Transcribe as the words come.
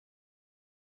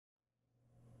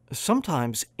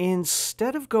Sometimes,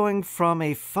 instead of going from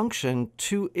a function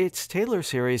to its Taylor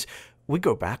series, we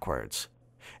go backwards.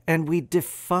 And we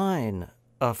define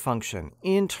a function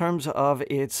in terms of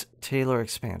its Taylor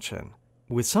expansion.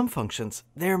 With some functions,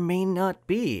 there may not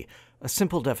be a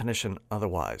simple definition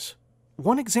otherwise.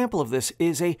 One example of this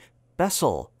is a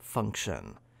Bessel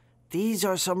function. These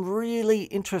are some really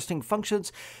interesting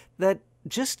functions that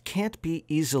just can't be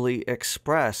easily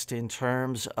expressed in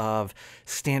terms of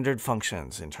standard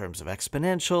functions, in terms of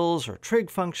exponentials or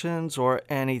trig functions or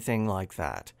anything like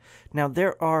that. Now,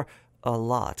 there are a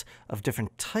lot of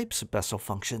different types of Bessel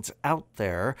functions out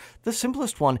there. The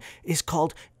simplest one is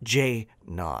called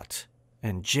J0.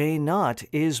 And J0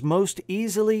 is most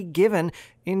easily given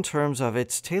in terms of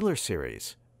its Taylor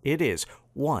series. It is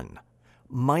 1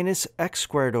 minus x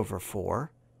squared over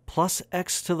 4 plus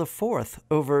x to the 4th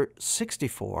over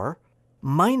 64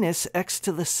 minus x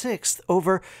to the 6th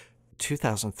over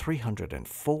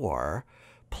 2,304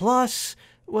 plus,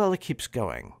 well, it keeps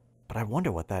going. But I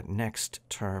wonder what that next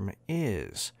term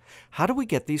is. How do we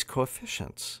get these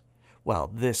coefficients? Well,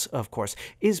 this, of course,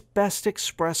 is best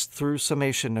expressed through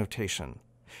summation notation.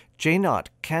 J0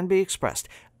 can be expressed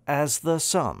as the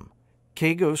sum,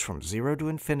 k goes from 0 to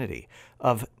infinity,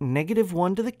 of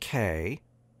 -1 to the k,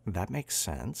 that makes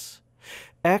sense,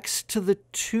 x to the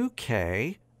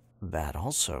 2k, that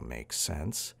also makes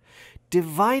sense,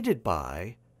 divided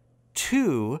by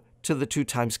 2 to the 2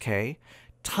 times k,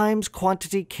 times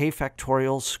quantity k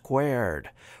factorial squared.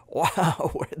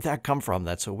 Wow, where did that come from?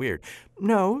 That's so weird.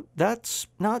 No, that's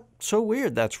not so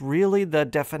weird. That's really the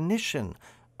definition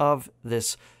of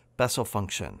this Bessel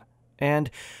function.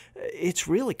 And it's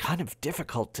really kind of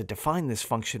difficult to define this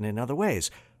function in other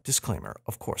ways. Disclaimer,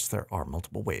 of course, there are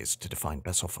multiple ways to define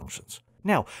Bessel functions.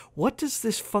 Now, what does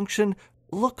this function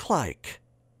look like?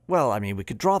 Well, I mean, we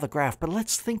could draw the graph, but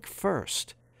let's think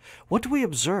first. What do we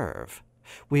observe?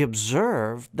 We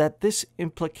observe that this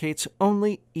implicates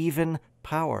only even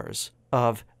powers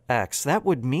of x. That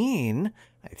would mean,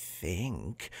 I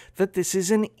think, that this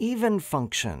is an even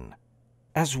function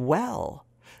as well.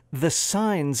 The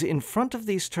signs in front of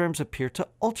these terms appear to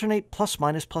alternate plus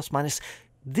minus plus minus.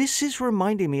 This is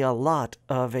reminding me a lot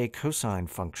of a cosine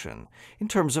function in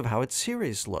terms of how its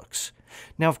series looks.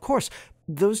 Now, of course,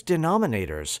 those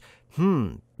denominators,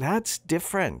 that's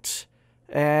different.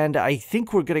 And I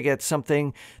think we're going to get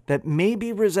something that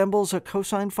maybe resembles a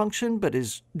cosine function, but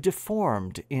is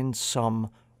deformed in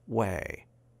some way.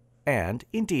 And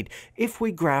indeed, if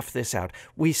we graph this out,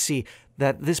 we see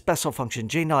that this Bessel function,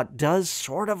 J0, does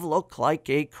sort of look like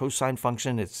a cosine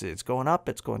function. It's going up,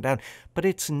 it's going down, but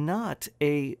it's not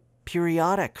a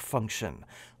periodic function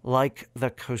like the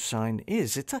cosine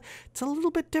is. It's a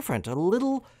little bit different, a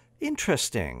little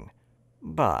interesting.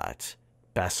 But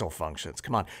Bessel functions,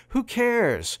 come on, who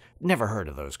cares? Never heard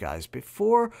of those guys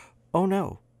before. Oh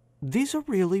no, these are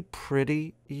really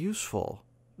pretty useful.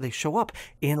 They show up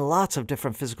in lots of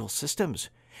different physical systems.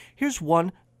 Here's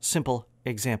one simple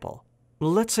example.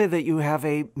 Let's say that you have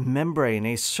a membrane,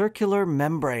 a circular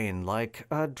membrane like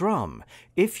a drum.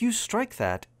 If you strike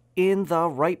that in the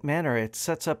right manner, it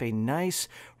sets up a nice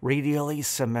radially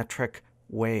symmetric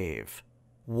wave.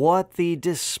 What the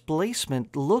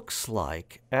displacement looks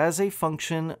like as a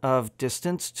function of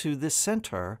distance to the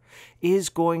center is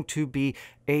going to be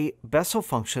a Bessel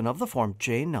function of the form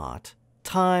J0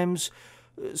 times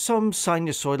some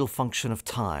sinusoidal function of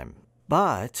time.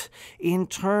 But in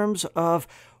terms of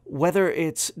whether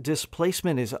its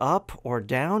displacement is up or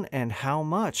down and how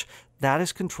much, that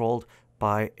is controlled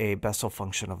by a Bessel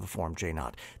function of the form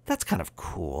J0. That's kind of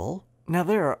cool. Now,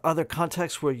 there are other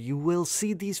contexts where you will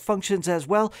see these functions as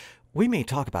well. We may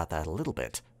talk about that a little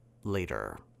bit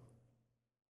later.